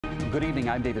Good evening,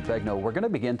 I'm David Begnaud. We're going to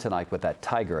begin tonight with that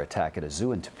tiger attack at a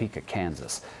zoo in Topeka,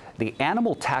 Kansas. The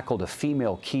animal tackled a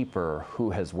female keeper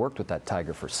who has worked with that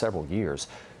tiger for several years.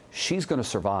 She's going to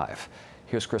survive.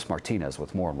 Here's Chris Martinez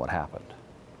with more on what happened.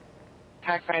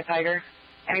 Attacked by a tiger.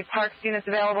 Any park units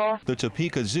available? The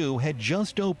Topeka Zoo had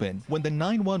just opened when the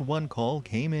 911 call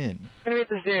came in. We're at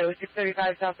the zoo,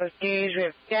 635 Southwest Gage. We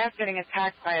have staff getting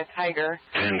attacked by a tiger.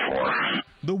 10-4.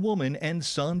 The woman and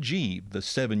Sanjeev, the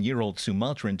 7-year-old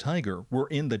Sumatran tiger, were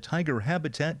in the tiger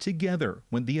habitat together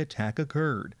when the attack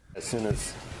occurred. As soon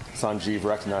as Sanjeev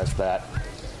recognized that,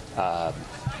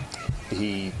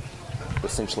 he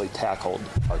essentially tackled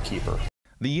our keeper.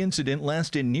 The incident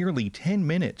lasted nearly 10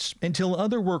 minutes until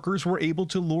other workers were able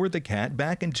to lure the cat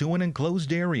back into an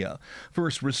enclosed area.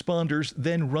 First responders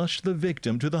then rushed the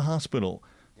victim to the hospital.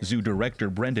 Zoo Director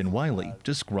Brendan Wiley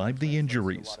described the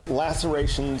injuries.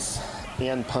 Lacerations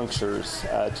and punctures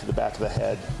to the back of the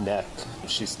head, neck.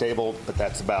 She's stable, but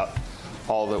that's about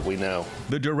all that we know.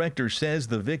 The director says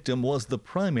the victim was the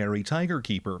primary tiger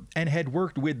keeper and had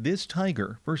worked with this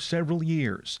tiger for several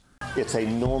years. It's a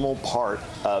normal part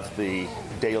of the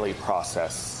daily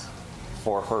process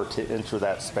for her to enter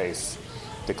that space,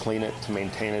 to clean it, to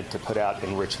maintain it, to put out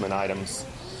enrichment items.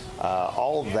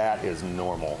 All of that is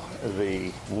normal. The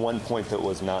one point that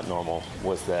was not normal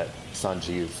was that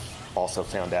Sanjeev also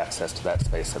found access to that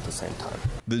space at the same time.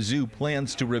 The zoo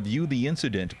plans to review the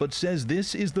incident, but says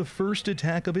this is the first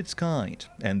attack of its kind,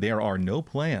 and there are no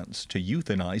plans to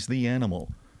euthanize the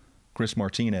animal. Chris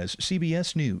Martinez,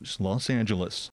 CBS News, Los Angeles.